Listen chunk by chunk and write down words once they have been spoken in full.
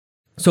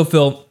So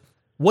Phil,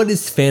 what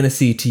is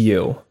fantasy to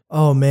you?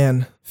 Oh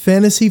man,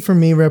 fantasy for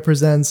me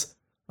represents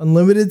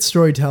unlimited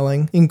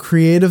storytelling in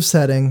creative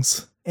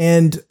settings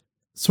and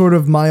sort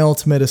of my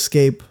ultimate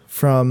escape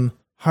from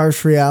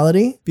harsh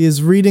reality.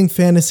 Because reading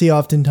fantasy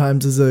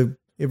oftentimes it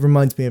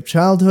reminds me of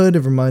childhood, it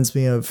reminds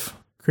me of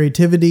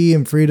creativity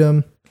and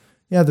freedom.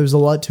 Yeah, there's a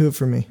lot to it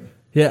for me.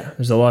 Yeah,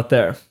 there's a lot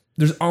there.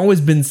 There's always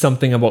been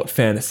something about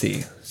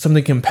fantasy,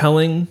 something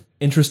compelling,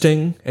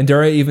 interesting, and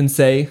dare I even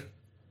say,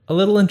 a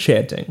little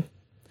enchanting.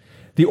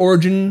 The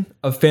origin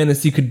of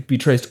fantasy could be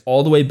traced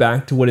all the way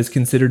back to what is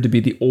considered to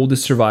be the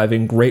oldest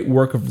surviving great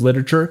work of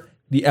literature,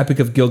 the Epic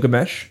of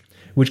Gilgamesh,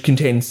 which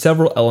contains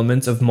several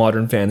elements of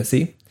modern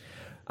fantasy.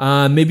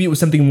 Maybe it was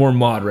something more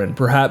modern,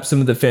 perhaps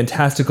some of the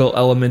fantastical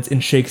elements in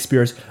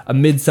Shakespeare's A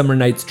Midsummer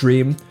Night's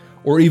Dream,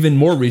 or even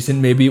more recent,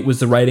 maybe it was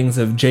the writings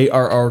of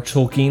J.R.R.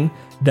 Tolkien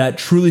that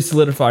truly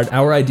solidified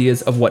our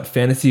ideas of what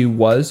fantasy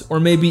was, or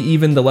maybe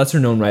even the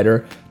lesser-known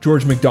writer,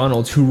 George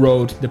MacDonald, who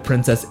wrote The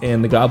Princess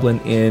and the Goblin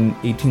in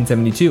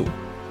 1872.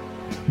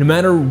 No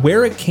matter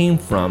where it came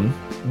from,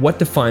 what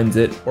defines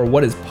it, or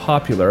what is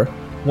popular,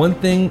 one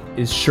thing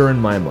is sure in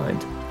my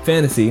mind.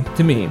 Fantasy,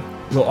 to me,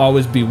 will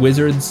always be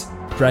wizards,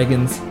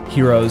 dragons,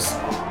 heroes,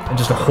 and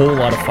just a whole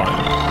lot of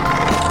fun.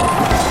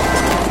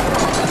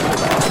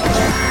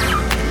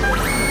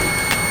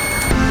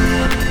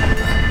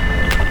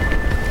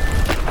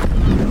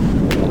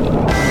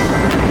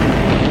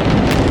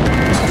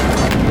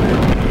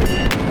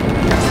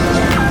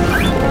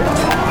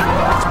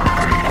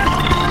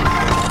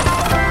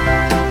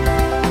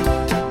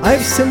 I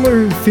have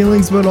similar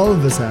feelings about all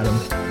of this, Adam.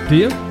 Do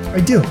you?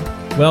 I do.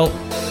 Well,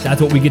 that's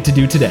what we get to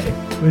do today.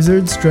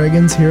 Wizards,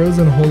 dragons, heroes,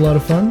 and a whole lot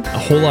of fun? A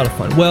whole lot of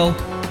fun. Well,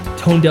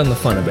 tone down the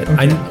fun a bit.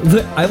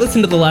 Okay. I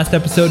listened to the last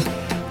episode.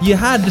 You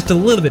had just a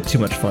little bit too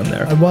much fun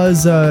there. I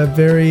was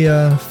very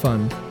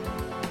fun.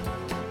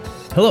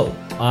 Hello,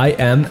 I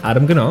am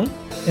Adam Ganong,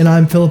 And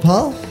I'm Philip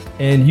Hall.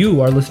 and you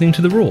are listening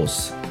to The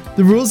Rules.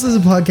 The Rules is a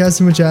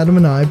podcast in which Adam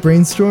and I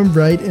brainstorm,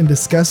 write, and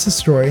discuss a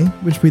story,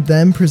 which we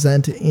then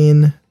present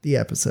in the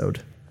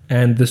episode.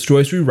 And the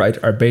stories we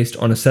write are based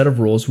on a set of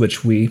rules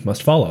which we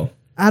must follow.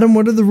 Adam,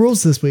 what are the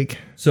rules this week?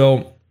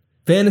 So,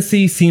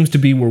 fantasy seems to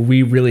be where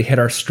we really hit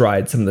our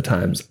stride some of the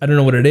times. I don't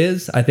know what it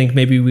is. I think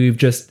maybe we've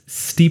just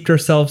steeped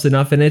ourselves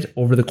enough in it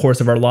over the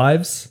course of our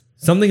lives.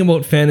 Something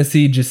about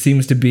fantasy just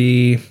seems to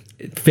be...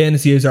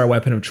 Fantasy is our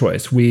weapon of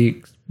choice.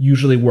 We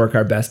usually work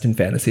our best in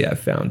fantasy, I've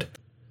found.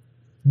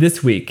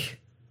 This week,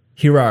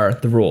 here are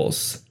the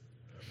rules.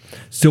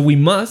 So we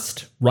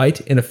must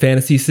write in a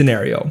fantasy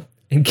scenario.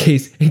 In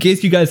case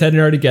you guys hadn't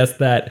already guessed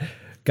that,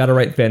 gotta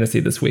write fantasy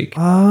this week.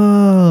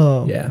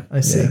 Oh, Yeah,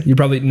 I see. Yeah. You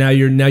probably now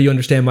you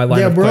understand my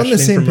line Yeah, of we're on the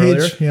questioning same from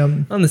page. earlier.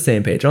 Yeah. On the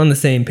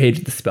same page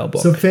of the spell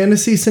book. So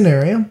fantasy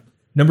scenario.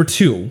 Number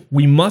 2,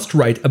 we must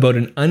write about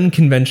an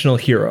unconventional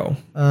hero.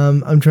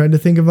 I'm trying to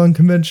think of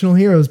unconventional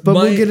heroes, but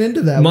we'll get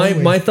into that. won't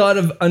we? My thought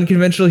of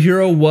unconventional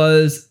hero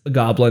was a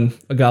goblin.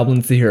 A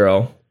goblin's the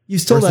hero. You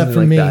stole or that something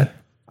from like me. that.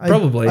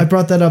 Probably. I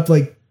brought that up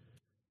like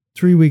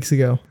 3 weeks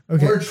ago.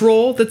 Okay. Or a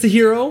troll that's a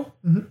hero,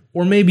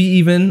 or maybe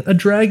even a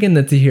dragon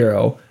that's a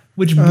hero.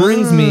 Which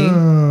brings me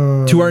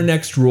to our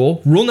next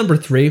rule. Rule number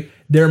 3,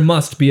 there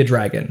must be a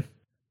dragon.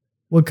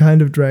 What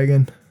kind of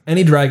dragon?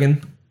 Any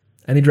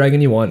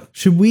dragon you want.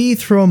 Should we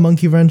throw a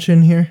monkey wrench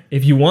in here?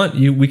 If you want,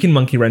 we can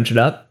monkey wrench it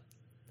up.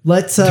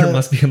 Let's. There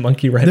must be a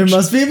monkey wrench. There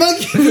must be a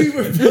monkey. We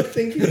were both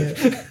thinking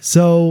it.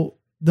 So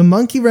the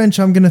monkey wrench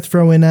I'm going to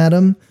throw in,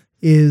 Adam,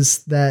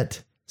 is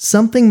that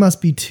something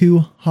must be too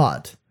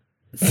hot.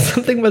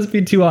 Something must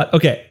be too hot.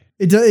 Okay.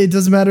 It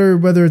doesn't matter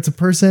whether it's a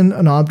person,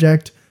 an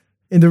object.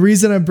 And the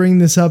reason I bring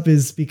this up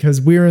is because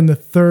we're in the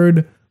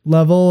 3rd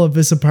level of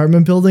this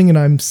apartment building and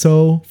I'm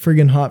so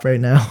friggin' hot right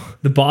now.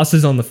 The boss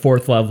is on the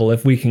 4th level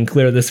if we can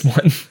clear this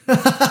one.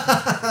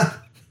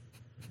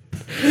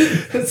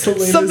 That's the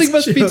latest Something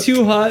must be joke.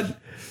 too hot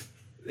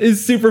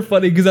is super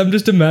funny because I'm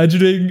just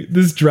imagining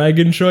this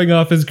dragon showing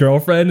off his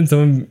girlfriend and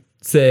someone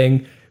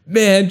saying,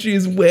 "Man,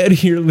 she's wet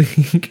here,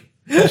 Link.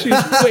 She's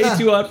way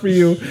too hot for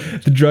you."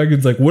 The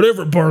dragon's like,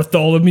 "Whatever,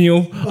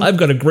 Bartholomew. I've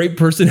got a great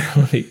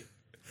personality."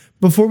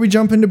 Before we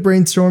jump into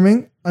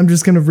brainstorming, I'm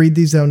just going to read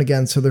these down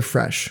again so they're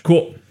fresh.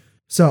 Cool.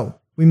 So,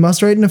 we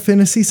must write in a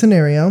fantasy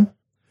scenario.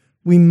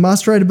 We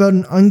must write about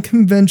an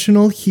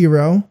unconventional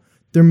hero.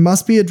 There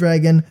must be a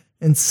dragon,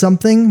 and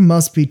something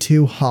must be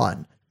too hot.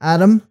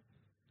 Adam,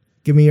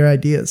 give me your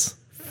ideas.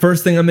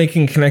 First thing I'm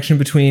making a connection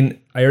between,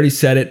 I already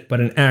said it,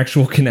 but an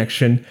actual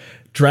connection.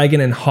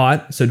 Dragon and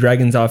hot. So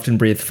dragons often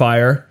breathe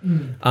fire.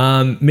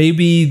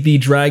 Maybe the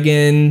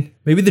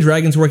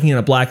dragon's working in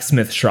a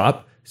blacksmith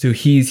shop. So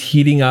he's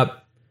heating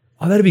up.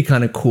 Oh, that'd be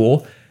kind of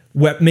cool.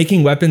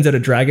 Making weapons out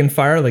of dragon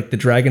fire. Like the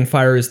dragon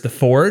fire is the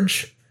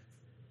forge.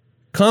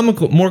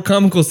 More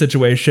comical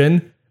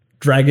situation.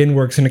 Dragon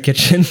works in a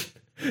kitchen.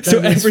 So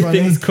is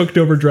everything's funny. cooked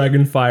over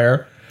dragon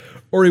fire.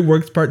 Or he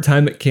works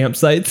part-time at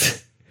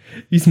campsites.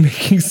 He's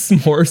making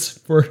s'mores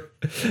for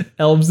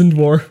elves and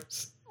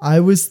dwarves. I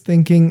was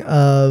thinking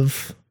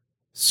of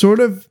sort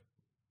of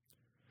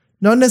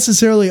not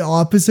necessarily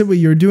opposite what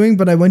you're doing,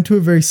 but I went to a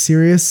very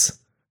serious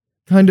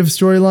kind of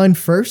storyline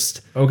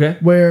first. Okay.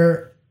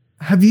 Where,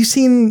 have you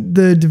seen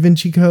the Da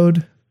Vinci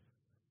Code?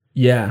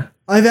 Yeah.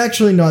 I've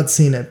actually not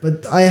seen it,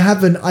 but I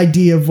have an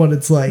idea of what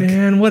it's like.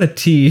 Man, what a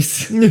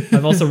tease.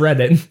 I've also read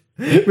it.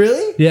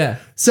 Really? Yeah.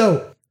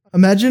 So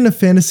imagine a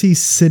fantasy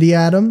city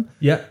atom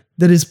Yeah.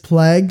 that is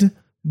plagued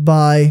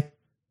by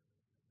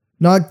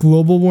not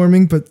global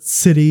warming, but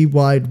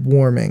citywide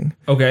warming.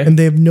 Okay. And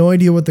they have no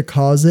idea what the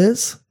cause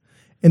is.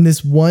 And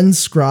this one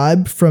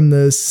scribe from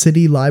the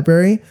city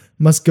library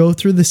must go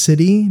through the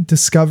city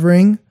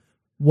discovering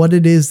what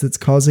it is that's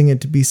causing it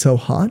to be so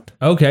hot.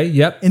 Okay.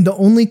 Yep. And the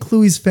only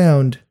clue he's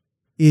found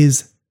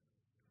is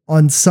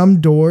on some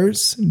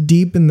doors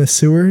deep in the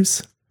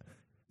sewers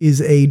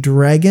is a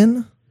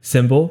dragon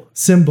Symbol.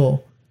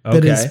 symbol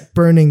that is Okay.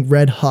 burning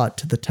red hot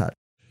to the touch.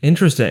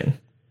 Interesting.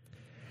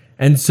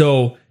 And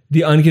so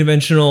the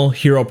unconventional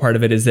hero part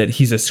of it is that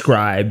he's a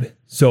scribe.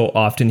 So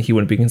often he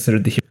wouldn't be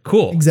considered the hero.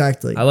 Cool.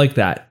 Exactly. I like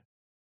that.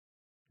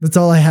 That's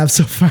all I have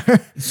so far.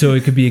 So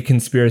it could be a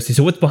conspiracy.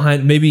 So what's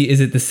behind? Maybe is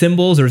it the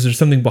symbols or is there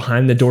something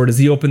behind the door? Does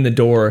he open the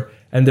door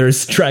and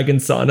there's dragon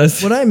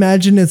saunas? What I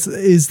imagine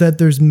is that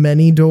there's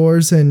many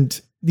doors and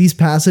these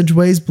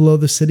passageways below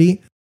the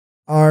city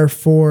are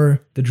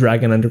for The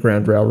Dragon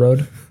Underground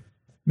Railroad.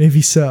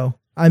 maybe so.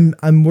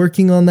 I'm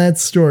working on that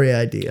story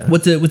idea.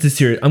 What's a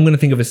serious? I'm going to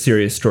think of a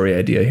serious story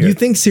idea here. You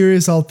think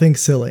serious, I'll think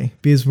silly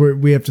because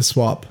we have to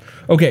swap.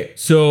 Okay,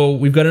 so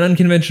we've got an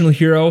unconventional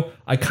hero.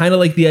 I kind of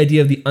like the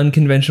idea of the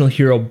unconventional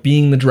hero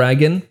being the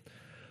dragon.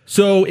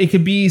 So it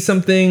could be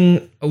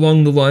something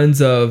along the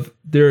lines of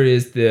there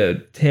is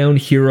the town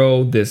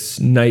hero, this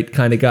knight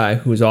kind of guy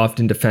who is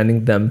often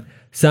defending them.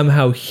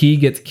 Somehow he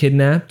gets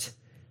kidnapped,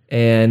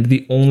 and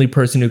the only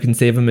person who can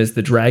save him is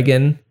the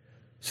dragon.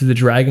 So the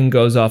dragon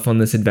goes off on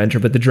this adventure,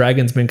 but the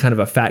dragon's been kind of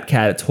a fat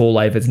cat its whole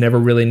life. It's never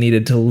really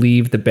needed to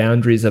leave the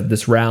boundaries of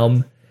this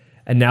realm.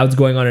 And now it's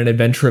going on an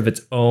adventure of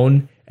its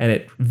own, and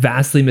it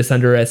vastly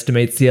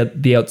misunderestimates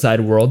the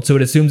outside world. So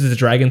it assumes it's a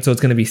dragon, so it's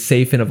going to be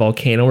safe in a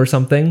volcano or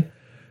something.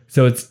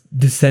 So it's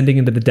descending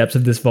into the depths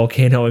of this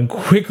volcano and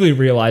quickly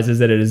realizes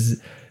that it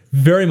is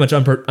very much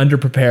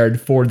underprepared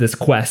for this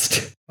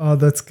quest. Oh,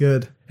 that's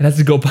good. It has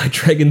to go buy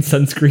dragon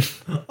sunscreen.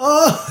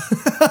 Oh,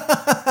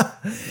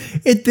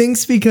 it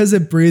thinks because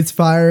it breathes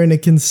fire and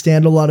it can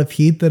stand a lot of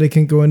heat that it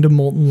can go into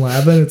molten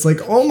lava. And it's like,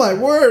 oh my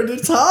word,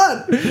 it's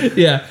hot.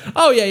 Yeah.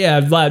 Oh yeah.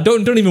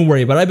 Don't even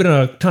worry about it. I've been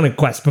on a ton of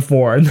quests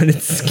before, and then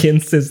its skin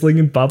sizzling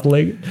and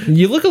bubbling.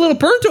 You look a little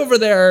burnt over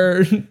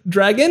there,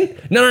 dragon.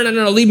 No.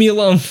 Leave me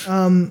alone.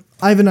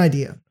 I have an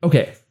idea.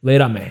 Okay, lay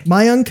it on me.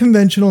 My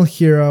unconventional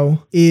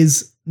hero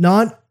is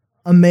not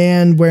a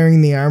man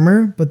wearing the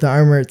armor, but the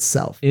armor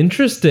itself.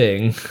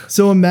 Interesting.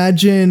 So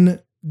imagine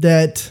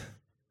that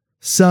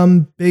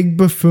some big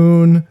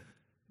buffoon,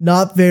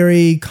 not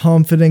very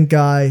confident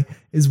guy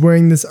is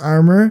wearing this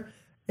armor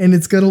and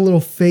it's got a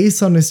little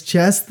face on his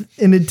chest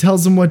and it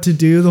tells him what to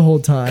do the whole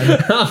time.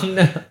 Oh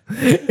no.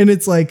 And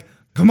it's like,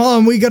 come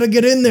on, we gotta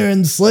get in there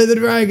and slay the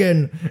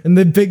dragon. And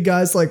the big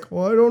guy's like,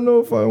 well, I don't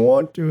know if I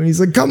want to. And he's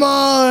like, come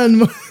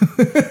on.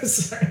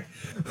 Sorry.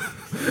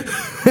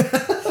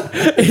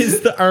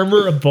 Is the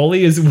armor a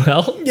bully as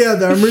well? Yeah,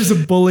 the armor's a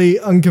bully,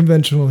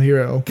 unconventional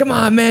hero. Come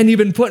on, man, you've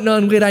been putting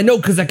on weight. I know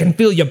because I can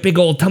feel your big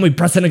old tummy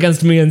pressing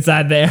against me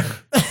inside there.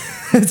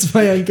 That's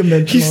my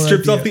unconventional He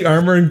strips idea. off the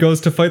armor and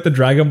goes to fight the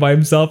dragon by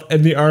himself,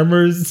 and the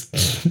armor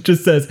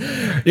just says,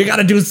 you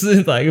gotta do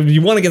something, like, if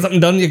you want to get something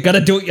done, you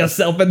gotta do it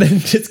yourself, and then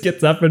just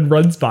gets up and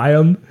runs by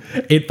him.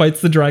 It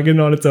fights the dragon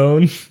on its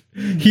own.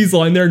 He's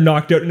lying there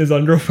knocked out in his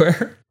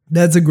underwear.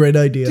 That's a great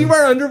idea. Do you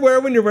wear underwear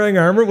when you're wearing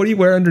armor? What do you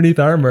wear underneath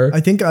armor? I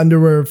think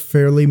underwear are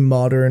fairly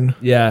modern.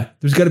 Yeah,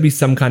 there's got to be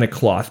some kind of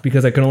cloth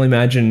because I can only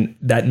imagine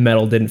that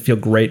metal didn't feel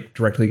great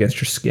directly against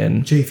your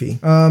skin. Chafee.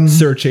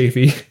 Sir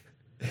Chafee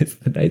is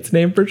the knight's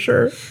name for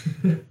sure.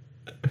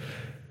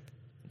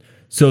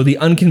 So the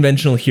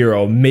unconventional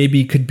hero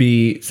maybe could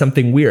be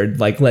something weird,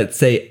 like let's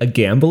say a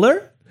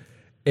gambler,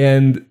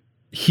 and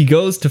he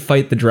goes to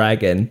fight the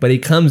dragon, but he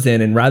comes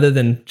in and rather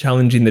than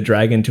challenging the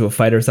dragon to a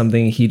fight or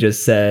something, he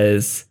just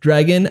says,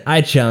 "Dragon, I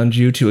challenge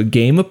you to a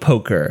game of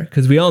poker."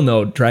 Because we all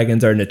know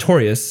dragons are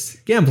notorious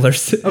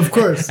gamblers. Of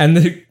course. And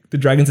the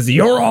dragon says,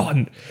 "You're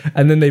on."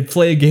 And then they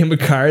play a game of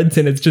cards,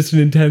 and it's just an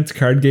intense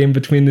card game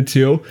between the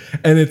two.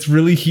 And it's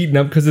really heating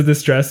up because of the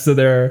stress. So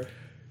they're,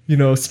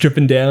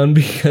 stripping down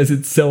because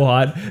it's so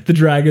hot. The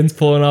dragon's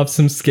pulling off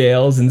some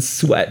scales and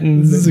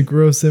sweating. This is a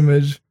gross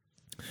image.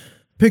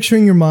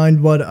 Picturing your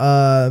mind what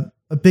a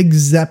big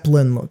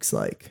zeppelin looks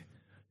like.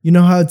 You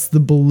know how it's the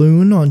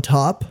balloon on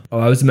top? Oh,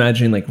 I was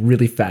imagining like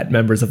really fat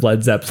members of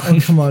Led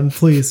Zeppelin. Come on,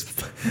 please.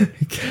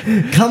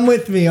 Come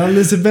with me on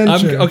this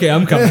adventure.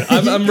 I'm coming.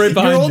 I'm right behind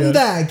you. You're holding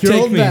back. You're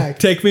holding back.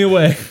 Take me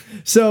away.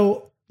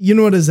 So, you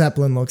know what a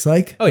zeppelin looks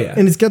like? Oh, yeah.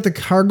 And it's got the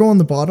cargo on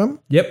the bottom.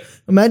 Yep.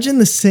 Imagine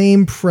the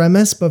same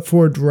premise, but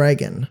for a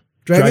dragon.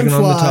 Dragon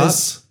on the top.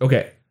 flies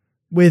Okay.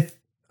 with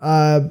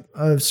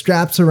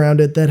straps around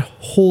it that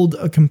hold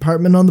a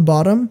compartment on the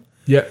bottom.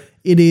 Yeah.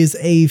 It is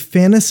a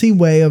fantasy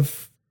way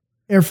of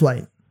air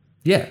flight.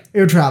 Yeah,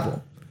 Air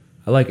travel.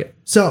 I like it.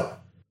 So,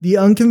 the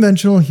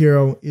unconventional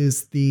hero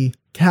is the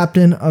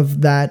captain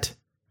of that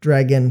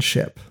dragon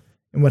ship.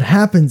 And what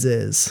happens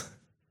is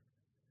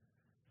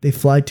they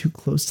fly too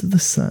close to the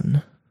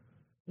sun.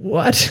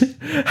 What?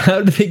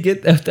 How did they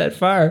get that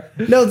far?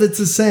 No, that's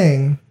a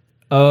saying.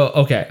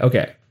 Oh, okay.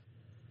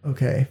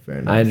 Okay, fair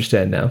enough. I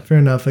understand now. Fair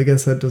enough. I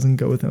guess that doesn't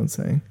go without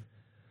saying.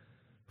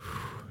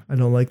 I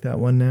don't like that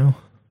one now.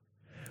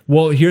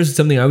 Well, here's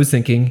something I was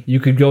thinking. You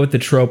could go with the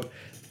trope.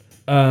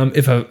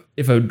 If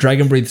a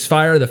dragon breathes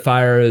fire, the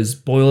fire is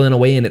boiling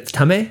away in its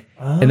tummy,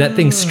 and that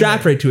thing's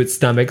strapped right to its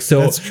stomach.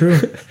 So That's true.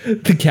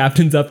 The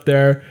captain's up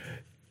there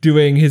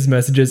doing his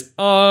messages.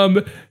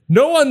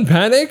 No one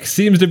panic.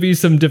 Seems to be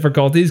some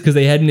difficulties because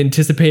they hadn't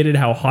anticipated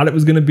how hot it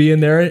was going to be in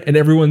there, and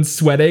everyone's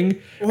sweating,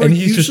 Or and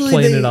he's just usually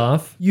playing they- it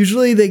off.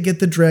 Usually they get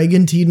the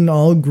dragon to eat an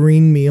all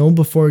green meal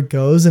before it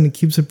goes, and it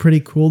keeps it pretty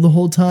cool the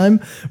whole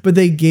time. But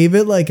they gave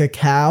it like a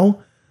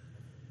cow,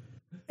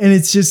 and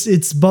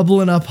it's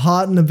bubbling up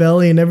hot in the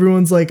belly, and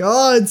everyone's like,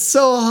 "Oh, it's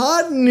so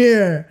hot in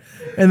here."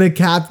 And the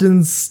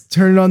captain's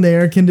turning on the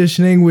air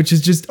conditioning, which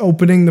is just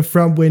opening the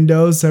front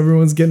windows, so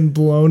everyone's getting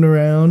blown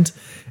around.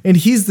 And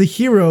he's the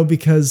hero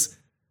because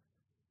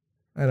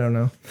I don't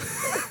know.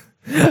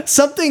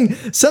 Something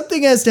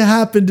has to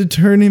happen to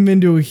turn him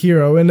into a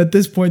hero, and at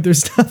this point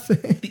there's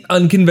nothing. The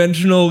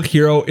unconventional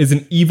hero is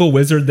an evil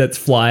wizard that's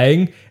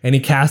flying, and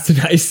he casts an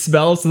ice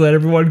spell so that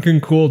everyone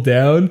can cool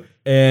down.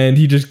 And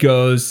he just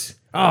goes,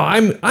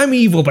 "Oh, I'm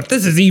evil, but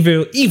this is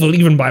evil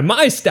even by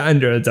my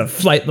standards. A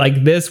flight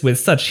like this with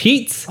such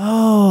heats."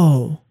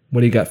 Oh.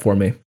 What do you got for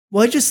me?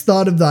 Well, I just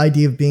thought of the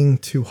idea of being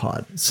too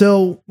hot.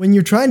 So when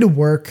you're trying to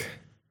work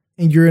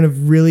and you're in a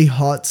really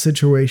hot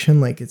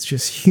situation, like it's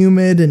just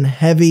humid and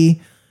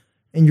heavy,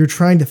 and you're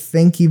trying to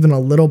think even a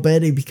little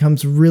bit, it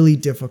becomes really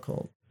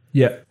difficult.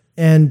 Yeah.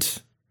 And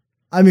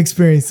I'm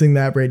experiencing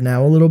that right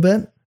now a little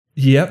bit,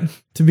 Yep.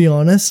 to be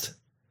honest.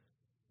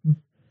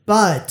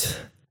 But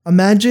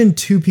imagine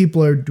two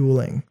people are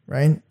dueling,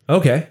 right?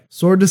 Okay.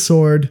 Sword to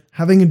sword,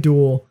 having a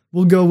duel.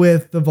 We'll go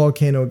with the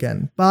volcano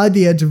again. By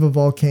the edge of a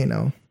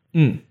volcano.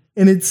 And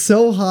it's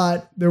so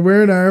hot. They're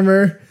wearing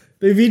armor.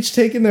 They've each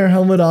taken their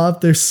helmet off.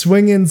 They're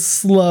swinging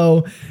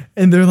slow.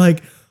 And they're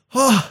like,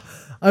 "Oh,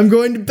 I'm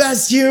going to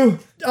best you.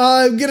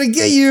 I'm going to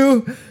get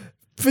you.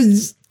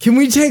 Can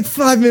we take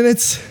 5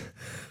 minutes?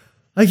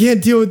 I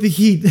can't deal with the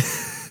heat."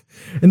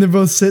 And they're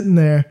both sitting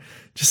there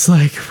just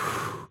like,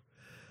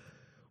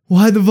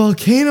 "Why the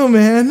volcano,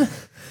 man?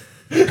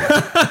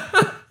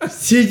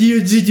 Did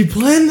you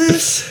plan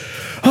this?"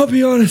 I'll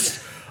be honest.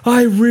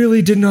 I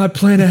really did not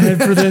plan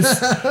ahead for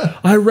this.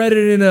 I read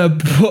it in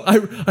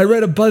I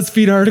read a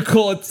BuzzFeed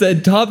article. It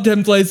said top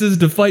 10 places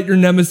to fight your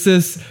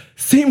nemesis.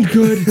 Seemed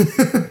good.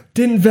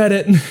 Didn't vet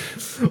it.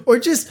 Or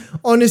just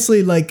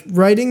honestly, like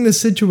writing the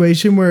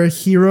situation where a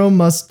hero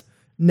must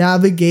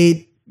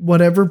navigate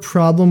whatever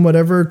problem,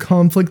 whatever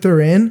conflict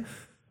they're in,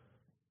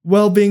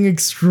 while being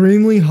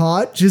extremely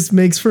hot, just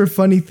makes for a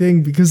funny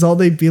thing because all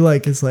they'd be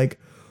like is like,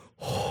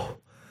 "Oh,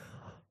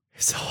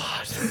 it's so hot."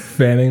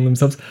 Fanning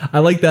themselves. I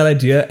like that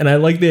idea, and I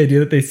like the idea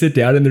that they sit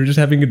down and they're just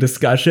having a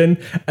discussion,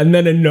 and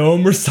then a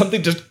gnome or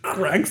something just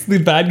cracks the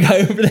bad guy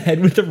over the head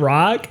with a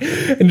rock,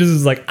 and just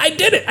is like, "I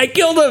did it! I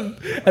killed him!"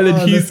 And then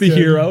Oh, he's that's the good.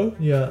 hero.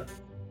 Yeah.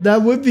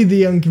 That would be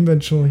the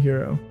unconventional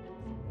hero.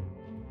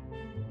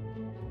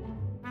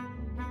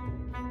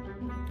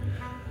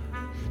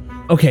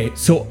 Okay,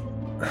 so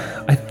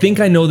I think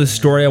I know the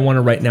story I want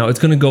to write now. It's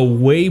going to go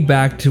way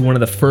back to one of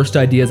the first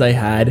ideas I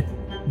had,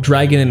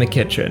 Dragon in the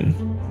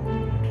Kitchen.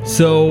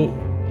 So,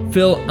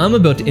 Phil, I'm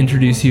about to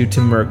introduce you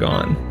to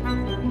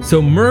Murgon. So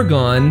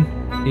Murgon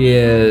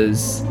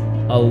is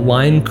a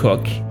line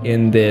cook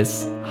in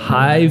this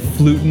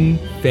highfalutin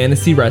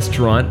fantasy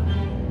restaurant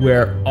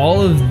where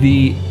all of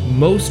the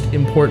most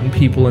important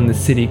people in the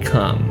city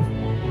come.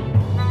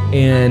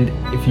 And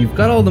if you've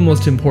got all the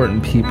most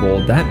important people,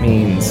 that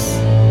means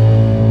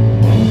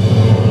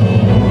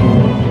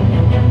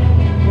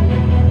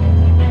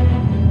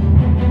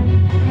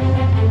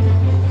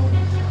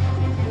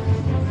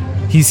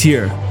he's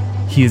here.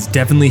 He is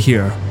definitely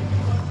here.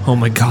 Oh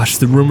my gosh,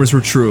 the rumors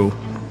were true.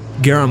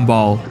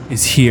 Garambal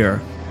is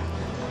here.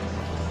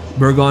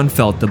 Murgon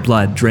felt the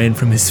blood drain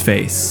from his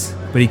face,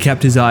 but he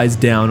kept his eyes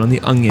down on the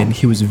onion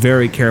he was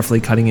very carefully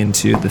cutting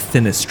into the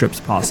thinnest strips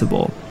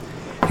possible.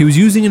 He was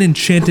using an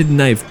enchanted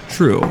knife,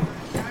 true,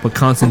 but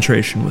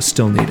concentration was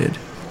still needed.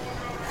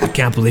 "I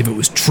can't believe it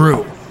was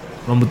true,"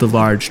 mumbled the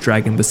large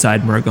dragon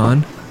beside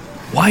Murgon.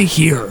 "Why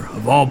here,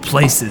 of all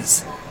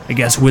places? I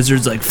guess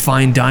wizards like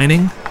fine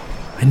dining?"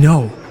 "I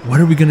know. What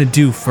are we gonna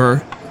do,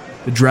 Fur?"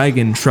 The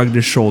dragon shrugged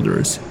his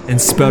shoulders and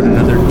spouted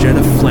another jet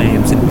of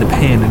flames into the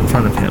pan in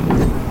front of him.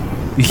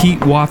 The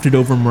heat wafted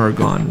over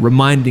Murgon,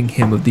 reminding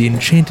him of the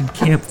enchanted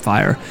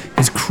campfire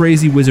his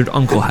crazy wizard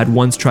uncle had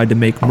once tried to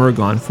make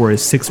Murgon for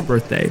his 6th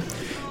birthday,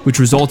 which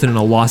resulted in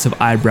a loss of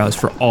eyebrows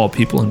for all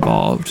people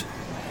involved.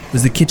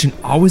 Was the kitchen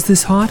always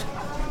this hot?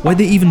 Why'd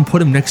they even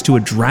put him next to a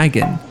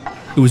dragon?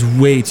 It was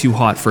way too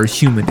hot for a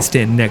human to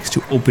stand next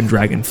to open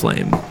dragon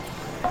flame.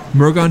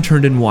 Murgon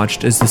turned and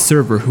watched as the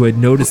server who had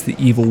noticed the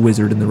evil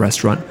wizard in the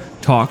restaurant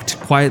talked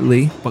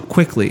quietly but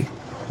quickly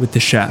with the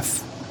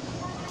chef.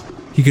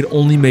 He could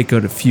only make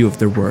out a few of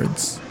their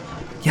words.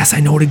 "Yes,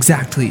 I know it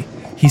exactly.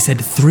 He said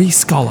 3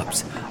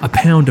 scallops, a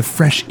pound of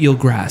fresh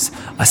eelgrass,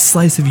 a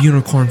slice of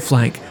unicorn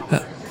flank."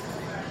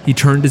 He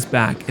turned his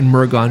back and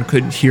Murgon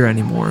couldn't hear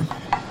anymore.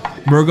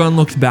 Murgon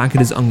looked back at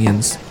his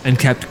onions and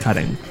kept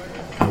cutting.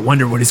 "I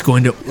wonder what he's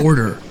going to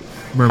order,"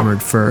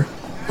 murmured Fur.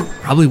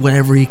 "Probably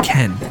whatever he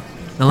can.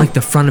 Not like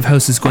the front of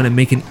house is going to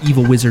make an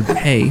evil wizard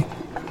pay.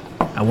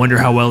 I wonder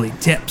how well he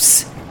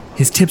tips.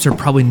 His tips are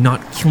probably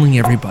not killing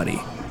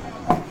everybody."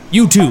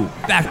 "You two,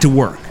 back to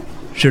work,"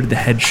 shouted the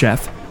head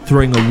chef,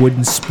 throwing a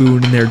wooden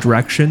spoon in their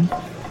direction.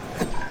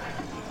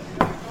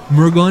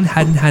 Murgon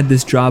hadn't had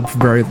this job for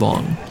very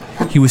long.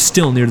 He was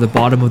still near the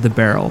bottom of the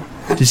barrel,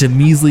 just a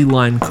measly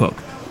line cook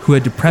who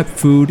had to prep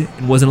food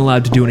and wasn't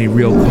allowed to do any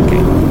real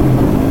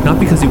cooking. Not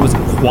because he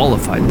wasn't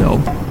qualified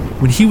though.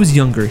 When he was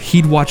younger,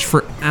 he'd watch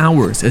for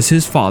hours as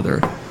his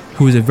father,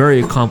 who was a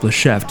very accomplished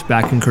chef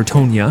back in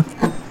Cortonia,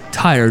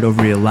 tired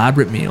over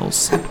elaborate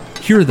meals.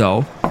 Here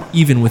though,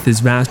 even with his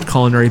vast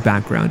culinary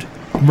background,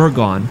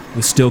 Murgon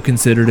was still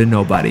considered a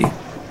nobody.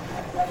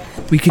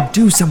 "We could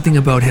do something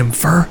about him,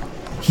 Fur.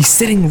 He's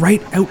sitting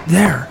right out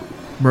there,"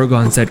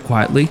 Murgon said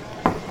quietly.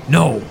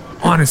 "No,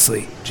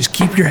 honestly, just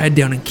keep your head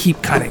down and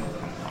keep cutting.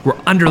 We're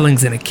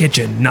underlings in a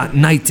kitchen, not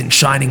knights in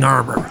shining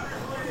armor."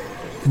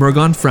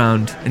 Murgon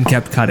frowned and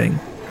kept cutting.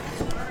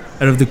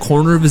 Out of the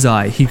corner of his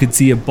eye, he could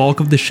see a bulk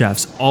of the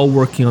chefs all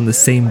working on the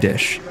same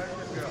dish,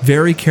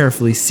 very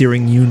carefully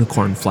searing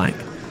unicorn flank,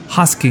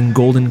 husking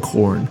golden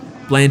corn,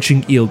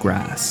 blanching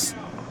eelgrass.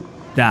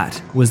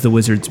 That was the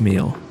wizard's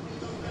meal.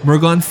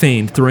 Murgon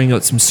feigned throwing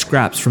out some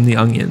scraps from the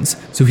onions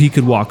so he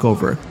could walk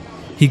over.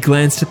 He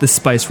glanced at the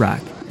spice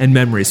rack and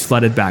memories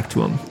flooded back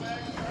to him.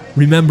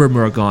 "Remember,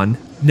 Murgon,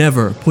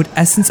 never put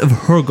essence of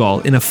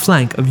Hergal in a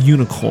flank of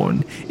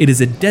unicorn. It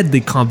is a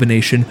deadly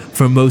combination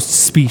for most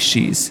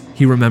species,"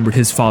 he remembered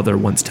his father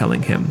once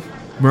telling him.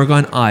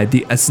 Murgon eyed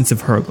the essence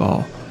of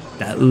Hergal,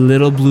 that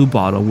little blue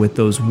bottle with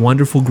those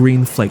wonderful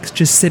green flakes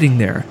just sitting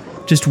there,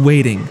 just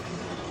waiting,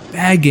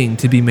 begging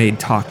to be made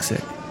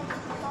toxic.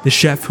 The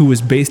chef who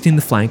was basting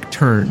the flank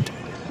turned.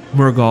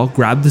 Murgal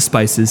grabbed the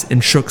spices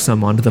and shook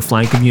some onto the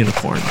flank of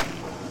unicorn.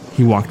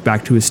 He walked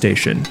back to his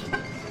station.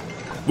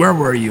 "Where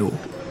were you?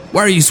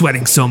 Why are you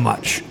sweating so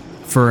much?"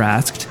 Fur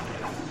asked.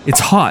 "It's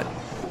hot,"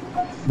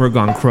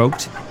 Murgon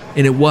croaked,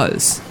 and it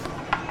was.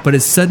 But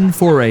his sudden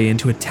foray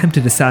into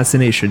attempted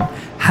assassination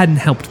hadn't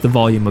helped the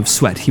volume of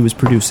sweat he was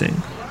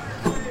producing.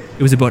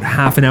 It was about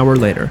half an hour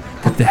later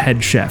that the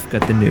head chef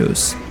got the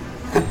news.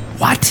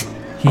 "What?"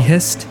 he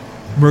hissed.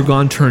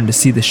 Murgon turned to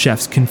see the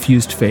chef's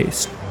confused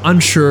face,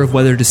 unsure of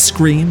whether to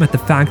scream at the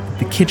fact that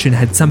the kitchen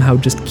had somehow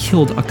just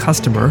killed a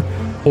customer,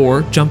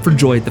 or jump for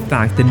joy at the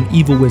fact that an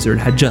evil wizard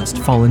had just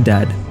fallen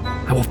dead.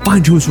 "I will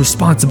find who is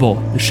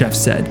responsible," the chef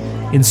said,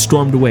 and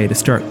stormed away to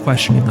start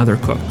questioning other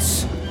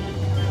cooks.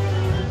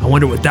 "I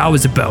wonder what that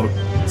was about,"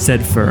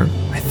 said Fur.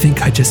 "I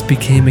think I just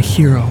became a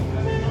hero,"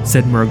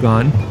 said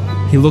Murgon.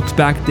 He looked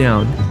back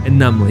down and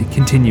numbly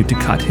continued to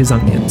cut his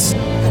onions.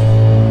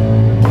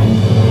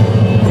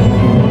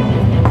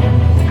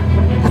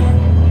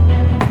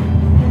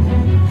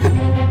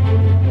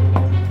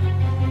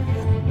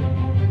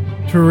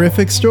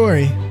 Terrific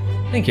story.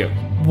 Thank you.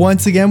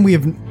 Once again,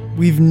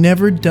 we've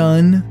never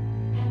done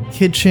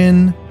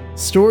kitchen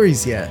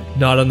stories yet.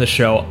 Not on the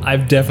show.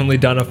 I've definitely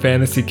done a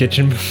fantasy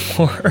kitchen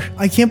before.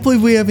 I can't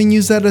believe we haven't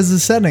used that as a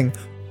setting.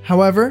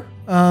 However,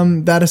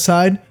 that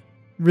aside,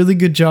 really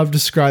good job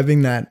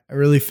describing that. I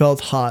really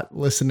felt hot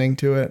listening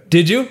to it.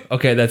 Did you?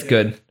 Okay, that's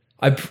good.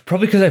 I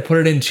probably because I put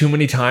it in too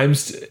many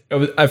times.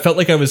 I felt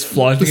like I was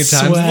flaunting The at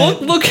times.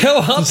 sweat. Look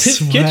how hot The this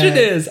sweat. kitchen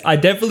is. I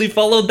definitely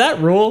followed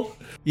that rule.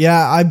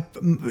 Yeah,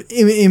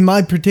 in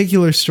my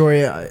particular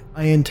story, I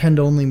intend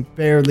to only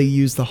barely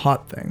use the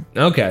hot thing.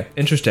 Okay,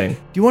 interesting. Do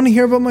you want to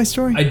hear about my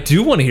story? I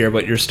do want to hear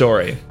about your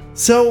story.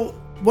 So,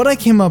 what I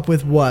came up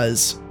with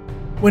was,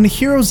 when a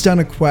hero's done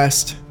a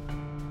quest,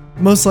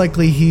 most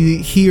likely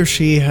he or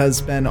she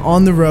has been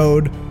on the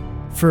road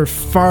for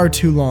far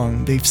too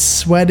long. They've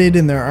sweated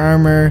in their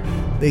armor,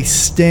 they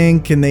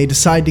stink, and they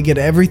decide to get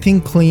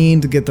everything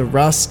clean, to get the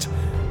rust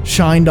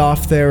shined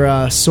off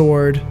their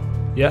sword.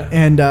 Yeah.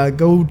 And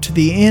go to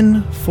the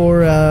inn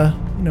for a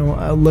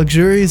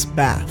luxurious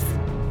bath.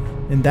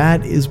 And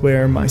that is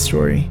where my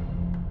story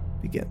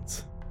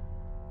begins.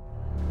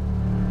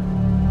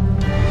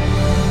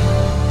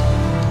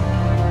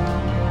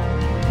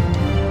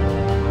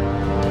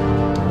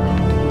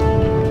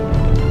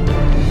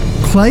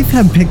 Clive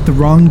had picked the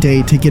wrong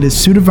day to get his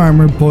suit of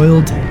armor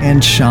boiled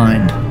and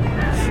shined.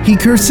 He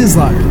cursed his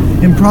luck,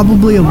 and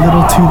probably a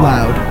little too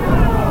loud.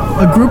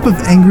 A group of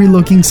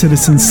angry-looking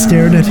citizens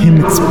stared at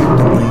him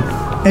expectantly.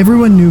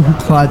 Everyone knew who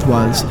Clive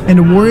was, and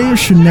a warrior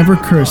should never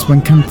curse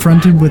when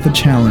confronted with a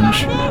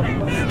challenge.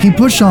 He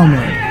pushed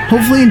onward,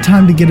 hopefully in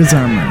time to get his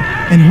armor,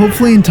 and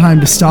hopefully in time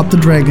to stop the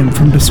dragon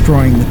from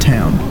destroying the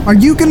town. "Are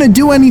you gonna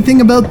do anything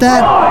about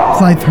that?"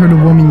 Clive heard a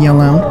woman yell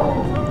out.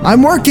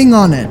 "I'm working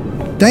on it,"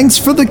 Thanks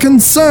for the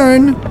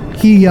concern,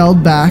 he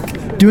yelled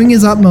back, doing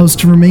his utmost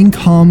to remain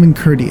calm and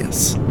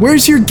courteous.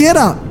 Where's your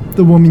get-up?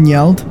 The woman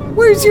yelled.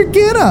 Where's your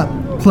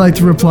get-up? Clythe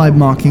replied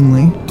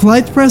mockingly.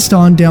 Clythe pressed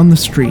on down the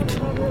street.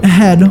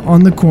 Ahead,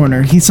 on the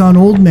corner, he saw an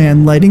old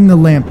man lighting the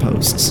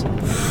lampposts.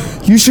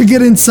 You should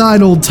get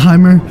inside,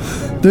 old-timer.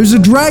 There's a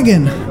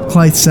dragon,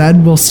 Clythe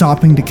said while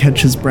stopping to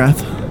catch his breath.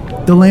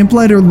 The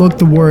lamplighter looked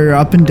the warrior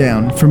up and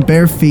down, from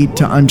bare feet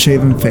to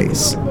unshaven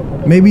face.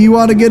 Maybe you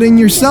ought to get in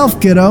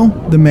yourself, kiddo,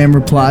 the man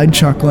replied,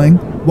 chuckling.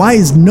 Why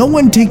is no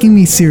one taking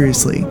me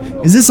seriously?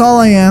 Is this all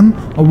I am?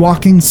 A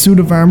walking suit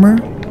of armor?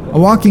 A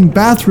walking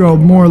bathrobe,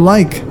 more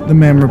like, the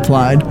man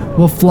replied,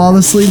 while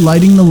flawlessly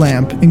lighting the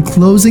lamp and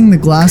closing the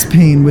glass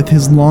pane with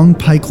his long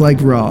pike-like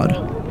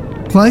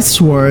rod. Clythe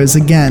swore as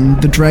again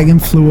the dragon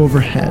flew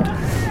overhead.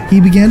 He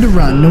began to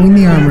run, knowing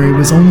the armory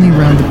was only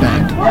around the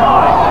bend.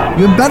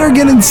 You had better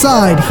get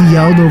inside, he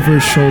yelled over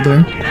his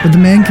shoulder, but the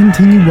man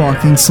continued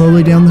walking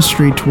slowly down the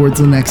street towards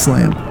the next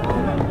lamp.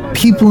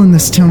 People in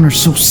this town are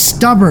so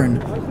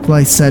stubborn,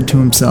 Clythe said to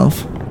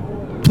himself.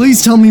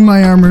 Please tell me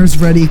my armor is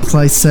ready,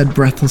 Clythe said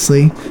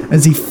breathlessly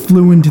as he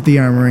flew into the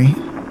armory.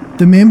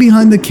 The man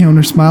behind the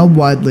counter smiled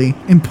widely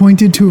and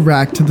pointed to a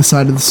rack to the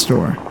side of the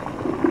store.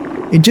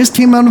 It just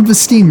came out of a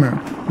steamer.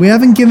 We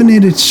haven't given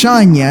it its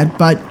shine yet,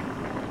 but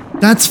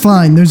that's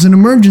fine. There's an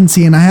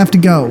emergency and I have to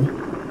go.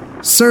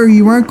 Sir,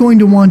 you aren't going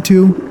to want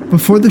to.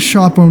 Before the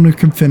shop owner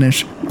could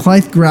finish,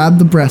 Clythe grabbed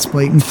the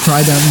breastplate and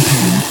cried out in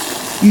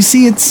pain. You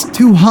see, it's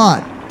too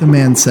hot, the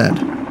man said.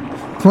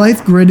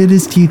 Clythe gritted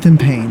his teeth in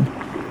pain.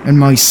 And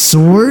my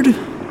sword?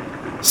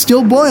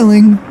 Still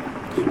boiling.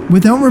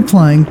 Without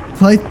replying,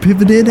 Clythe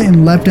pivoted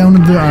and leapt out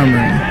of the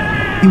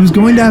armory. He was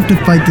going to have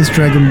to fight this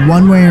dragon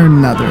one way or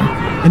another,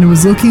 and it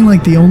was looking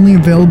like the only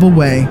available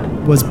way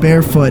was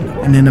barefoot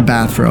and in a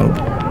bathrobe.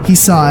 He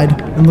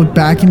sighed and looked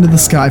back into the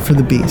sky for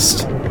the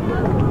beast.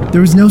 There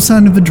was no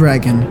sign of a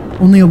dragon,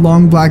 only a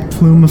long black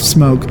plume of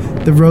smoke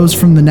that rose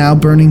from the now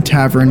burning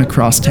tavern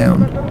across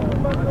town.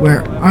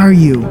 Where are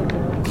you?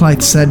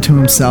 Clythe said to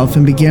himself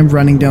and began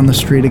running down the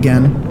street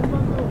again.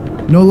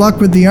 No luck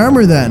with the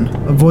armor then,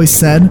 a voice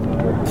said.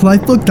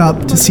 Clythe looked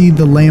up to see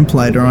the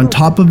lamplighter on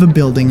top of a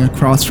building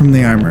across from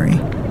the armory.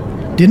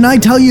 Didn't I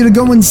tell you to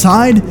go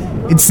inside?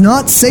 It's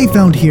not safe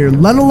out here,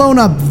 let alone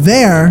up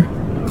there,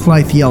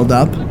 Clythe yelled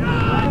up.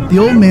 The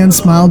old man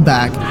smiled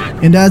back,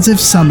 and as if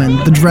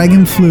summoned, the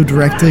dragon flew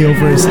directly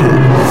over his head.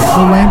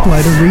 The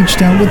lamplighter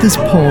reached out with his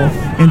pole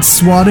and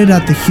swatted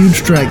at the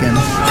huge dragon,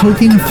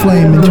 poking a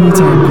flame into its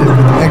armpit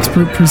with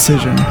expert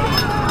precision.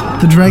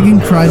 The dragon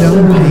cried out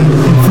in pain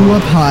and flew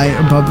up high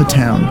above the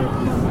town.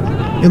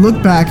 It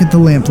looked back at the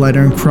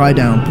lamplighter and cried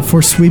out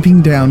before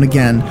sweeping down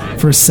again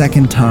for a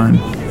second time.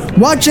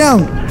 Watch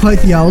out!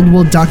 Clythe yelled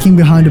while ducking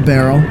behind a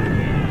barrel.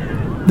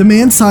 The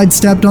man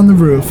sidestepped on the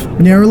roof,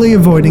 narrowly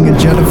avoiding a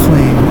jet of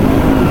flame.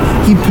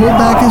 He pulled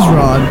back his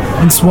rod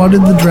and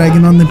swatted the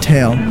dragon on the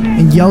tail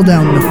and yelled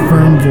out in a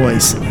firm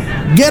voice,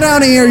 Get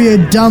out of here,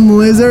 you dumb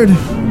lizard!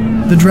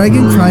 The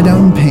dragon cried out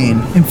in pain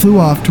and flew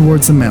off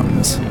towards the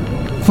mountains.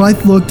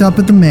 Clythe looked up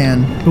at the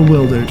man,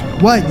 bewildered.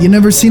 What, you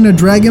never seen a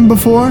dragon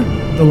before?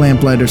 The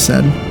lamplighter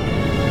said.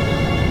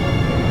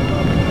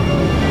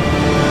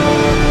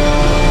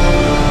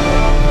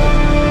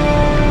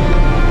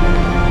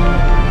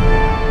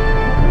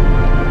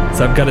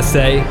 So I've got to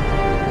say,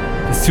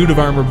 the suit of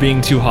armor being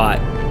too hot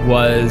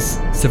was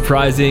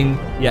surprising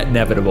yet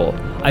inevitable.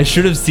 I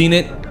should have seen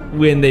it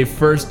when they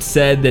first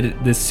said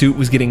that the suit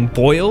was getting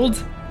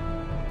boiled.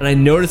 And I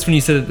noticed when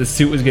you said that the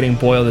suit was getting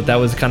boiled that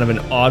was kind of an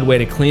odd way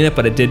to clean it,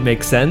 but it did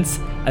make sense.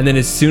 And then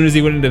as soon as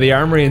he went into the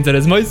armory and said,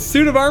 is my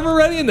suit of armor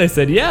ready? And they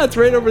said, yeah, it's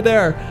right over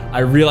there. I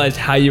realized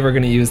how you were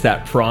going to use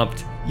that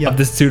prompt of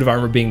the suit of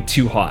armor being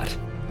too hot.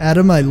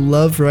 Adam, I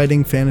love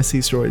writing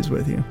fantasy stories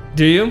with you.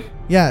 Do you?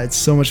 Yeah, it's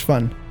so much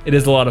fun. It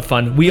is a lot of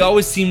fun. We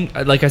always seem,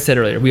 like I said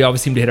earlier, we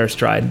always seem to hit our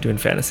stride doing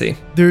fantasy.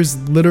 There's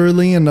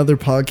literally another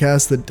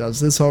podcast that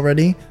does this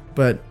already,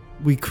 but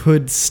we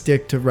could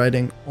stick to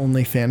writing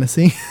only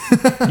fantasy.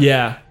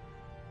 Yeah.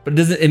 But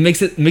it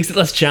makes it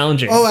less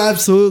challenging. Oh,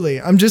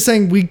 absolutely. I'm just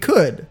saying we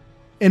could,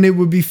 and it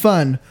would be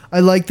fun.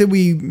 I like that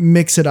we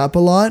mix it up a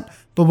lot,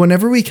 but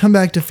whenever we come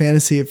back to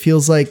fantasy, it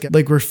feels like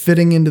we're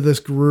fitting into this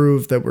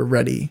groove that we're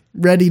ready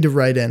to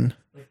write in.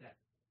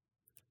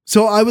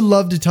 So I would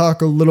love to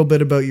talk a little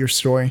bit about your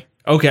story.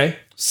 Okay.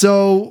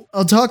 So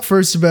I'll talk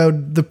first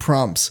about the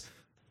prompts.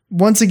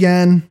 Once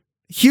again,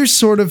 here's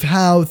sort of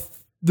how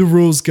the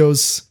rules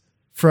goes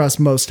for us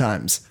most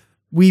times.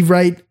 We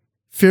write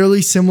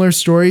fairly similar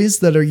stories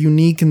that are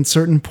unique in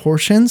certain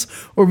portions,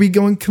 or we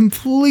go in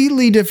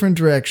completely different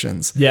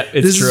directions. Yeah,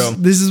 it's true.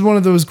 This is one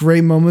of those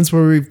great moments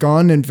where we've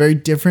gone in very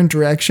different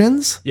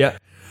directions. Yeah.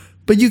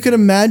 But you could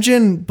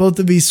imagine both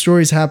of these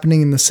stories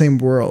happening in the same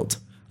world.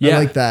 Yeah.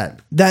 I like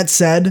that. That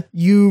said,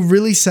 you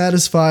really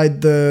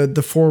satisfied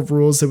the 4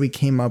 rules that we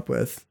came up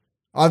with.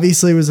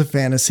 Obviously, it was a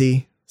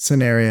fantasy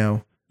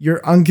scenario.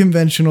 Your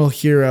unconventional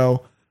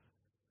hero.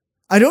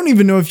 I don't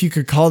even know if you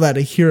could call that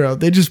a hero.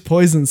 They just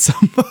poisoned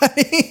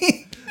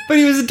somebody. But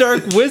he was a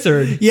dark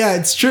wizard. Yeah,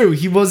 it's true.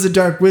 He was a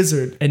dark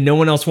wizard. And no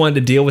one else wanted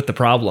to deal with the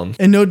problem.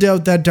 And no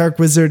doubt that dark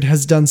wizard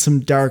has done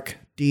some dark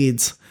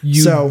deeds.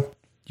 You so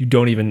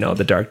don't even know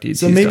the dark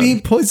deeds. So he's maybe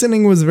done.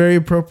 poisoning was very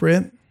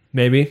appropriate.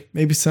 Maybe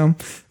so.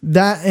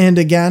 That, and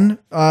again,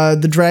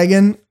 the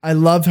dragon. I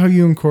love how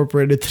you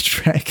incorporated the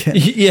dragon.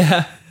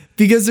 Yeah.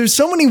 Because there's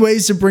so many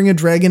ways to bring a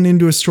dragon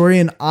into a story,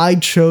 and I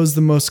chose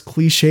the most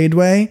cliched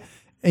way,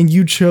 and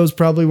you chose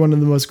probably one of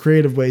the most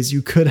creative ways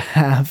you could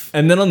have.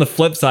 And then on the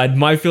flip side,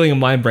 my feeling in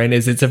my brain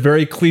is it's a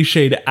very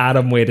cliched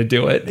Adam way to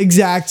do it.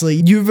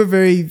 Exactly. You have a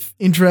very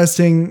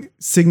interesting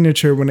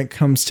signature when it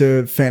comes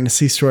to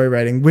fantasy story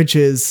writing, which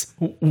is...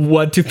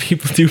 What do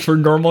people do for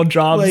normal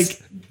jobs?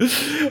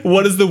 Like,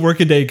 what does the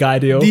workaday guy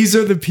do? These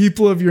are the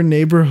people of your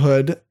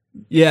neighborhood.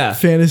 Yeah.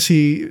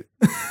 Fantasy.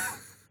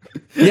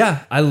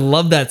 Yeah, I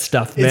love that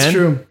stuff, man. It's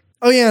true.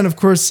 Oh, yeah, and of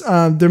course,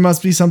 there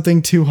must be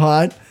something too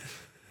hot.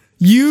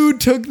 You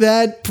took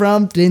that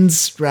prompt in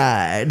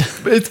stride.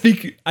 I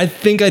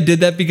think I did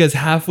that because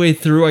halfway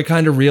through, I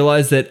kind of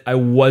realized that I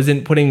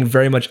wasn't putting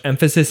very much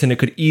emphasis, and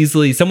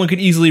someone could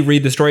easily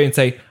read the story and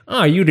say,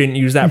 "Oh, you didn't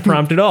use that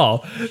prompt at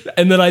all,"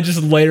 and then I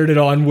just layered it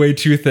on way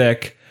too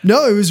thick.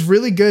 No, it was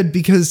really good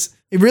because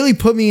it really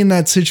put me in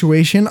that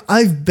situation.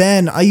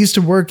 I used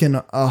to work in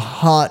a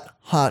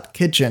hot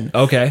kitchen.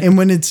 Okay. And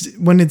when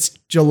it's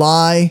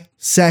July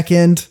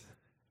 2nd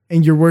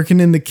and you're working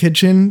in the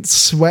kitchen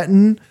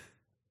sweating,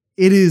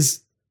 it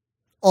is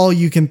all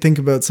you can think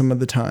about some of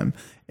the time.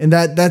 And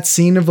that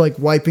scene of like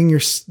wiping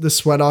the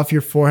sweat off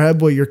your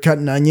forehead while you're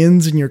cutting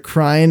onions and you're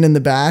crying in the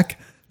back.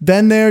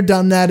 Been there,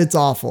 done that. It's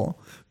awful.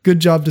 Good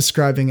job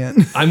describing it.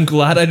 I'm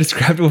glad I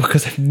described it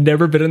because I've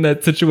never been in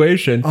that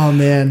situation. Oh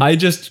man.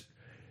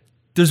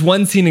 There's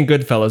one scene in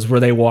Goodfellas where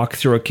they walk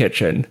through a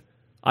kitchen.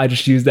 I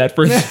just use that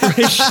for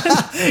inspiration.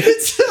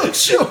 It's so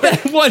short. That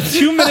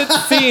 2-minute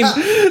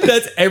scene.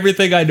 That's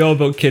everything I know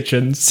about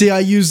kitchens. See, I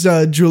used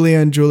Julia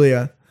and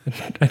Julia.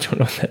 I don't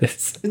know what that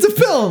is. It's a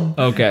film.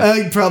 Okay.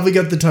 I probably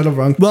got the title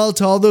wrong. Well,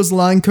 to all those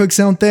line cooks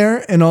out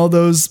there and all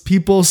those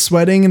people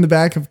sweating in the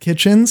back of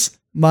kitchens,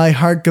 my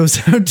heart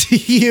goes out to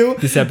you.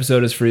 This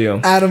episode is for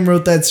you. Adam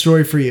wrote that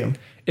story for you.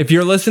 If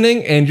you're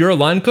listening and you're a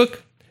line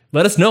cook,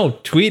 let us know.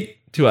 Tweet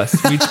to us.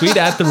 We tweet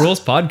at The Rules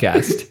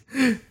Podcast.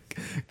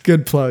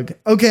 Good plug.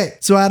 Okay,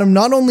 so Adam,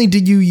 not only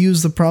did you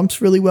use the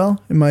prompts really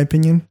well, in my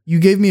opinion, you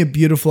gave me a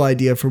beautiful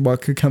idea for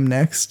what could come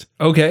next.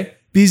 Okay.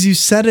 Because you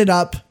set it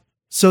up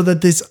so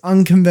that this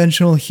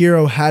unconventional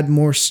hero had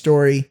more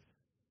story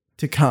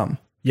to come.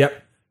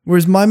 Yep.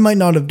 Whereas mine might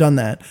not have done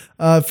that.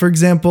 For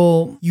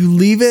example, you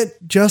leave it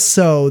just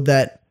so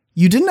that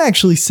you didn't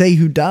actually say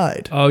who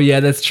died. Oh, yeah,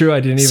 that's true. I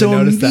didn't even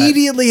notice that. So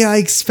immediately I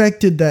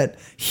expected that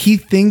he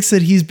thinks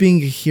that he's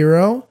being a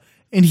hero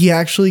and he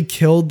actually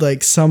killed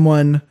like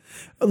someone.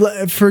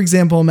 For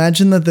example,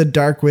 imagine that the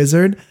dark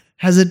wizard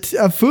has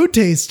a food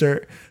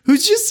taster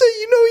who's just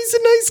he's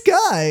a nice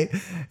guy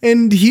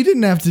and he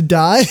didn't have to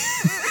die.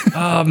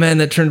 Oh, man,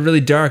 that turned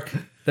really dark.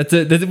 That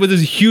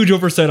was a huge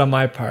oversight on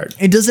my part.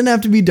 It doesn't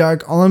have to be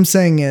dark. All I'm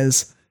saying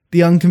is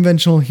the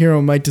unconventional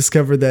hero might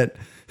discover that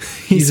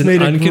he's an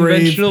made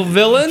unconventional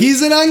villain?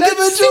 He's an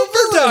unconventional That's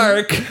super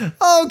villain. dark.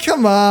 Oh,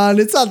 come on.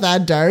 It's not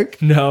that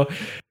dark. No.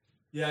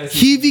 Yeah,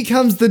 he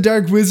becomes the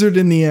dark wizard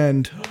in the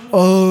end.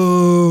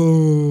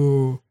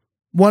 Oh.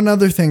 One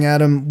other thing,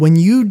 Adam, when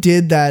you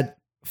did that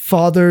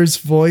father's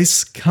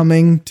voice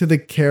coming to the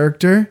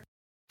character,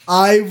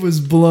 I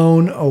was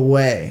blown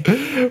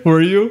away.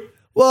 Were you?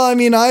 Well, I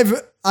mean,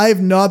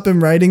 I've not been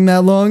writing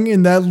that long,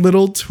 and that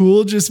little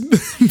tool just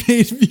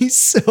made me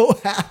so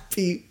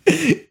happy.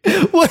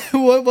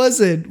 What was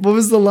it? What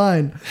was the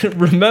line?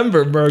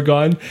 Remember,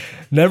 Murgon,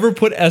 never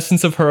put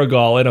essence of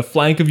Huragal in a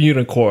flank of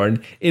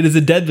unicorn. It is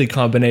a deadly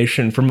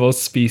combination for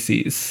most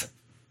species.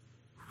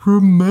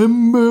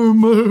 Remember,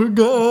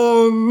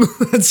 Murgon.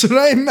 That's what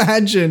I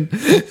imagine.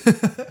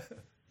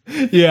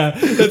 Yeah,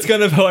 that's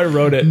kind of how I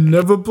wrote it.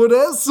 Never put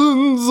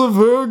essence of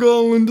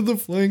Huragal into the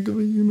flank of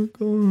a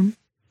unicorn.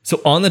 So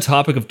on the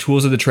topic of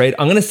tools of the trade,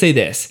 I'm going to say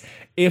this.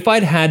 If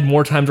I'd had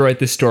more time to write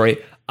this story,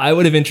 I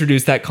would have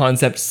introduced that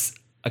concept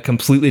a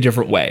completely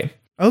different way.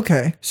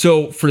 Okay.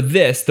 So for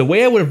this, the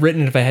way I would have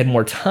written it if I had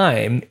more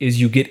time is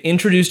you get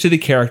introduced to the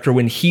character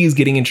when he's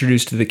getting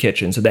introduced to the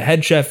kitchen. So the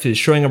head chef is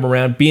showing him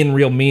around, being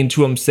real mean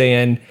to him,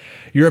 saying,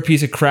 "You're a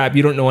piece of crap,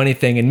 you don't know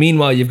anything." And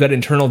meanwhile, you've got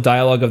internal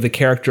dialogue of the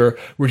character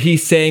where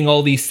he's saying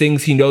all these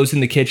things he knows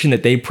in the kitchen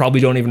that they probably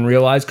don't even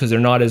realize because they're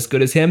not as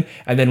good as him.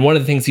 And then one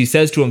of the things he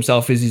says to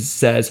himself is he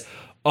says,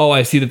 "Oh,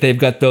 I see that they've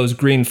got those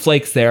green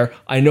flakes there.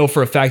 I know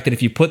for a fact that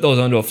if you put those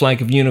onto a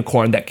flank of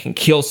unicorn that can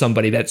kill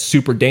somebody, that's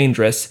super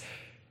dangerous."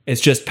 It's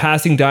just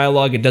passing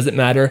dialogue. It doesn't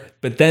matter.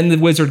 But then the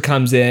wizard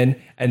comes in,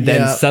 and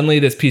then suddenly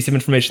this piece of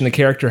information the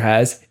character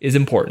has is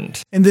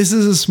important. And this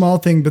is a small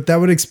thing, but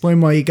that would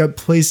explain why he got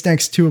placed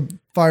next to a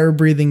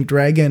fire-breathing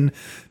dragon,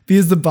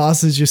 because the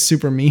boss is just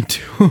super mean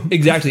to him.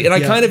 Exactly. And I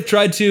kind of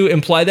tried to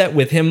imply that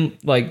with him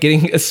like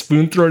getting a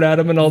spoon thrown at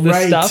him and all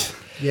this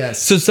stuff. Yes.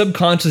 So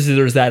subconsciously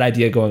there's that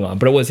idea going on,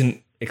 but it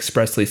wasn't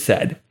expressly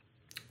said.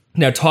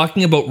 Now,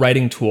 talking about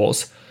writing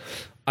tools,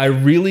 I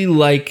really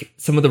like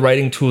some of the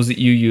writing tools that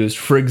you used.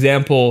 For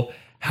example,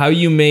 how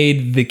you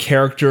made the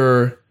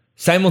character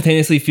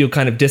simultaneously feel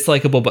kind of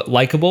dislikable but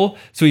likable.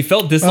 So he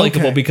felt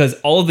dislikable because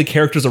all of the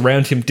characters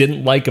around him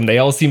didn't like him. They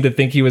all seemed to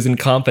think he was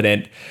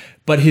incompetent.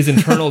 But his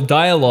internal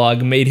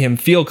dialogue made him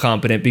feel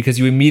competent because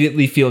you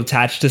immediately feel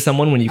attached to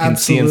someone when you can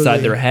see inside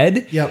their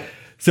head. Yep.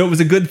 So it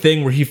was a good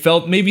thing where he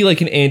felt maybe like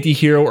an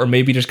anti-hero or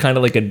maybe just kind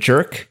of like a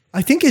jerk.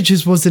 I think it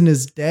just wasn't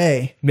his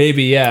day.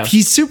 Maybe, yeah.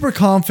 He's super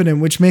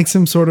confident, which makes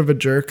him sort of a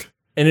jerk.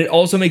 And it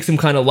also makes him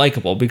kind of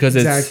likable because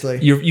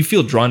Exactly. you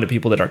feel drawn to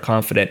people that are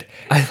confident.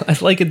 I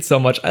like it so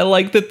much. I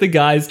like that the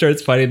guy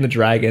starts fighting the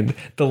dragon,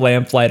 the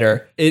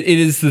lamplighter. It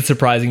is the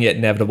surprising yet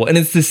inevitable. And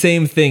it's the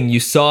same thing. You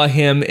saw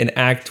him in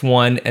Act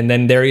 1, and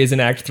then there he is in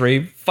Act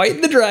 3,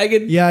 fighting the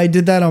dragon. Yeah, I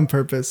did that on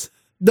purpose.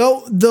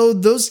 Though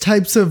those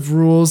types of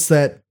rules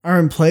that are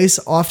in place,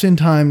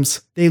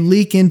 oftentimes they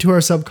leak into our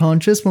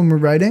subconscious when we're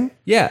writing.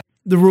 Yeah.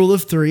 The rule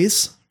of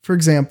threes, for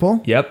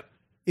example. Yep.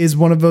 Is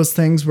one of those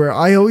things where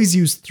I always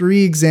use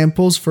 3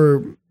 examples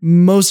for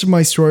most of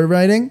my story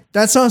writing.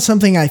 That's not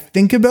something I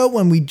think about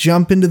when we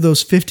jump into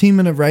those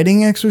 15-minute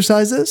writing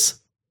exercises,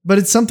 but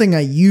it's something I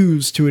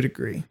use to a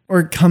degree,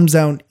 or it comes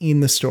out in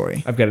the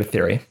story. I've got a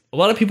theory. A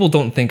lot of people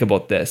don't think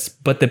about this,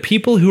 but the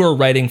people who are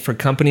writing for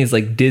companies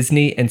like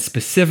Disney and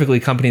specifically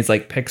companies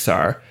like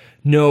Pixar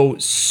know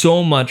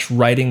so much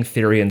writing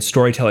theory and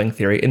storytelling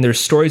theory, and their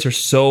stories are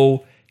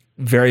so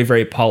very,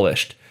 very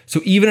polished. So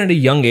even at a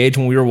young age,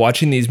 when we were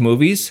watching these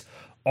movies,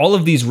 all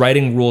of these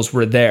writing rules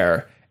were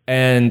there.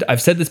 And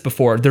I've said this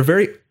before, they're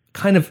very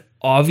kind of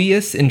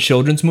obvious in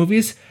children's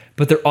movies,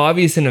 but they're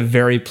obvious in a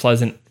very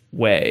pleasant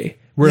way.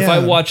 Where if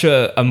I watch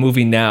a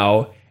movie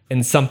now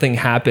and something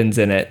happens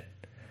in it,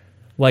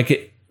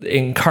 like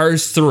in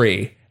Cars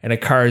 3, and a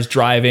car is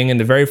driving, in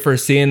the very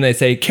first scene, they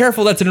say,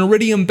 careful, that's an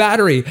iridium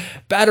battery.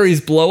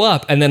 Batteries blow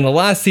up. And then the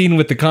last scene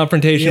with the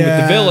confrontation with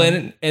the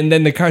villain, and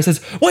then the car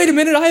says, wait a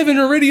minute, I have an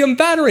iridium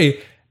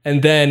battery.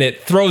 And then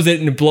it throws it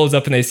and it blows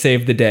up and they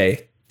save the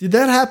day. Did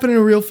that happen in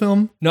a real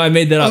film? No, I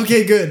made that up.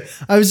 Okay, good.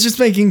 I was just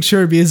making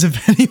sure because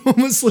if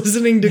anyone was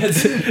listening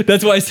to...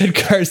 That's why I said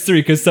Cars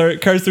 3, because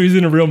Cars 3 is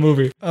in a real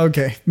movie.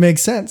 Okay,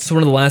 makes sense. So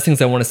one of the last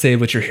things I want to say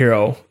about your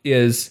hero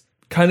is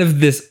kind of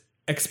this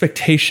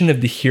expectation of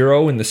the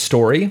hero in the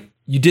story.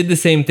 You did the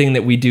same thing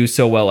that we do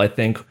so well, I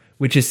think,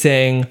 which is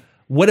saying,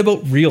 what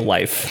about real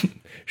life?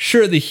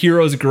 Sure, the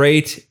hero's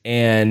great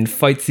and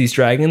fights these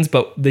dragons,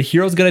 but the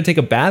hero's got to take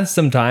a bath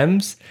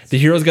sometimes. The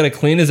hero's got to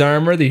clean his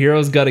armor. The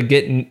hero's got to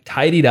get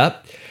tidied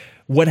up.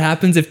 What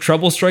happens if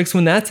trouble strikes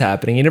when that's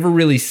happening? You never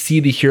really see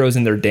the heroes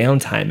in their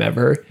downtime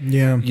ever.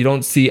 Yeah. You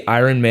don't see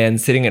Iron Man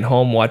sitting at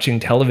home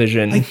watching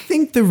television. I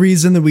think the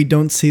reason that we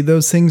don't see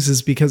those things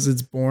is because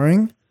it's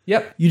boring.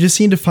 Yep. You just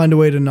need to find a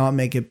way to not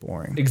make it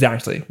boring.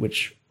 Exactly,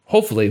 which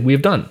hopefully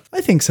we've done. I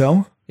think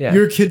so. Yeah.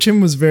 Your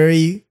kitchen was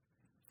very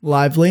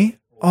lively.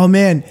 Oh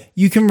man,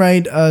 you can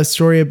write a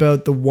story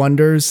about the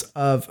wonders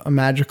of a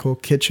magical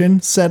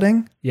kitchen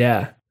setting.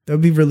 Yeah. That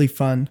would be really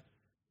fun.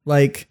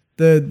 Like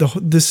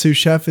the sous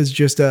chef is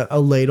just a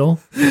ladle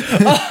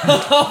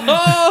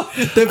that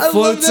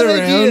floats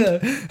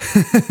around.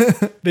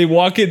 They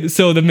walk in.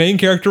 So the main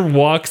character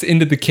walks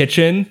into the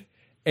kitchen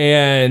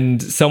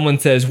and someone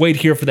says, wait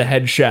here for the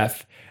head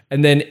chef.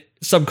 And then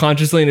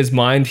subconsciously in his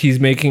mind, he's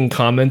making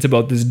comments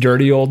about this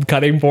dirty old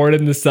cutting board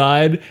in the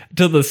side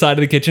to the side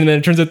of the kitchen. And then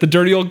it turns out the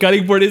dirty old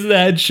cutting board is the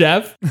head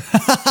chef.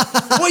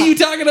 What are you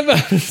talking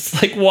about?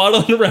 It's like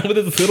waddling around with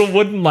his little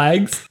wooden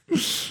legs.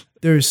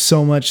 There's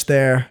so much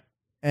there.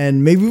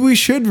 And maybe we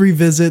should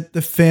revisit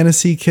the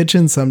fantasy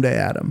kitchen someday,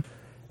 Adam.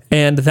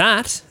 And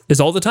that is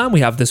all the time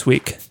we have this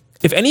week.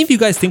 If any of you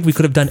guys think we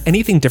could have done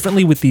anything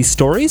differently with these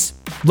stories,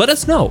 let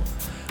us know.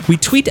 We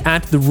tweet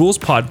at The Rules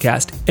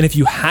Podcast, and if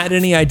you had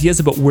any ideas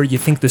about where you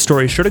think the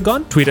story should have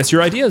gone, tweet us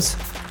your ideas.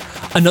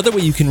 Another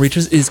way you can reach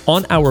us is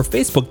on our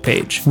Facebook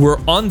page. We're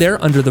on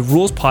there under The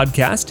Rules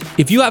Podcast.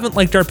 If you haven't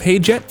liked our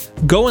page yet,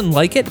 go and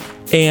like it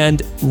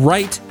and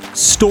write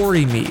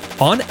Story Me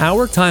on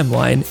our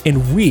timeline,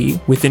 and we,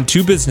 within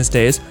 2 business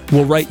days,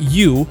 will write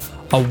you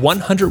a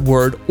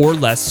 100-word or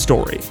less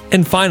story.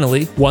 And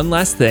finally, one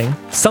last thing,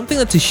 something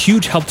that's a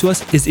huge help to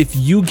us is if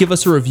you give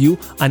us a review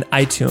on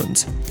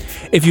iTunes.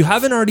 If you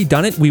haven't already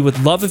done it, we would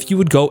love if you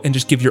would go and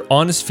just give your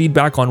honest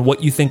feedback on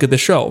what you think of the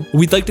show.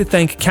 We'd like to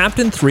thank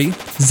Captain 3,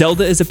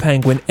 Zelda is a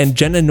Penguin, and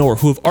Jenna Noor,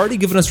 who have already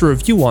given us a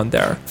review on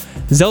there.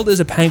 Zelda is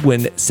a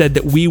Penguin said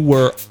that we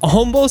were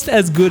almost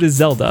as good as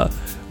Zelda,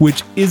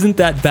 which isn't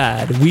that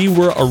bad. We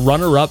were a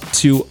runner-up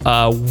to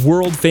a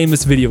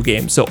world-famous video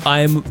game, so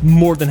I'm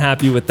more than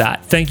happy with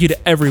that. Thank you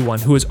to everyone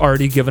who has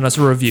already given us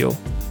a review.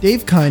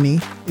 Dave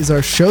Kiney is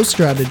our show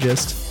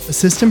strategist,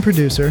 assistant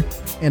producer,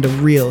 and a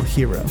real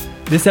hero.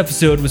 This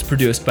episode was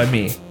produced by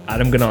me,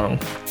 Adam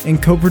Ganong.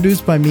 And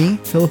co-produced by me,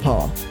 Philip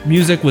Hall.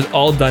 Music was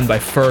all done by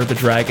Fur the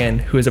Dragon,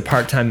 who is a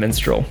part-time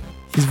minstrel.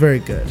 He's very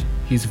good.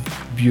 He's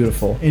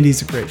beautiful. And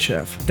he's a great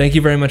chef. Thank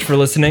you very much for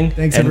listening.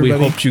 Thanks, and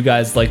everybody. we hope you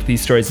guys like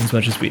these stories as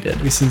much as we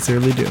did. We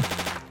sincerely do.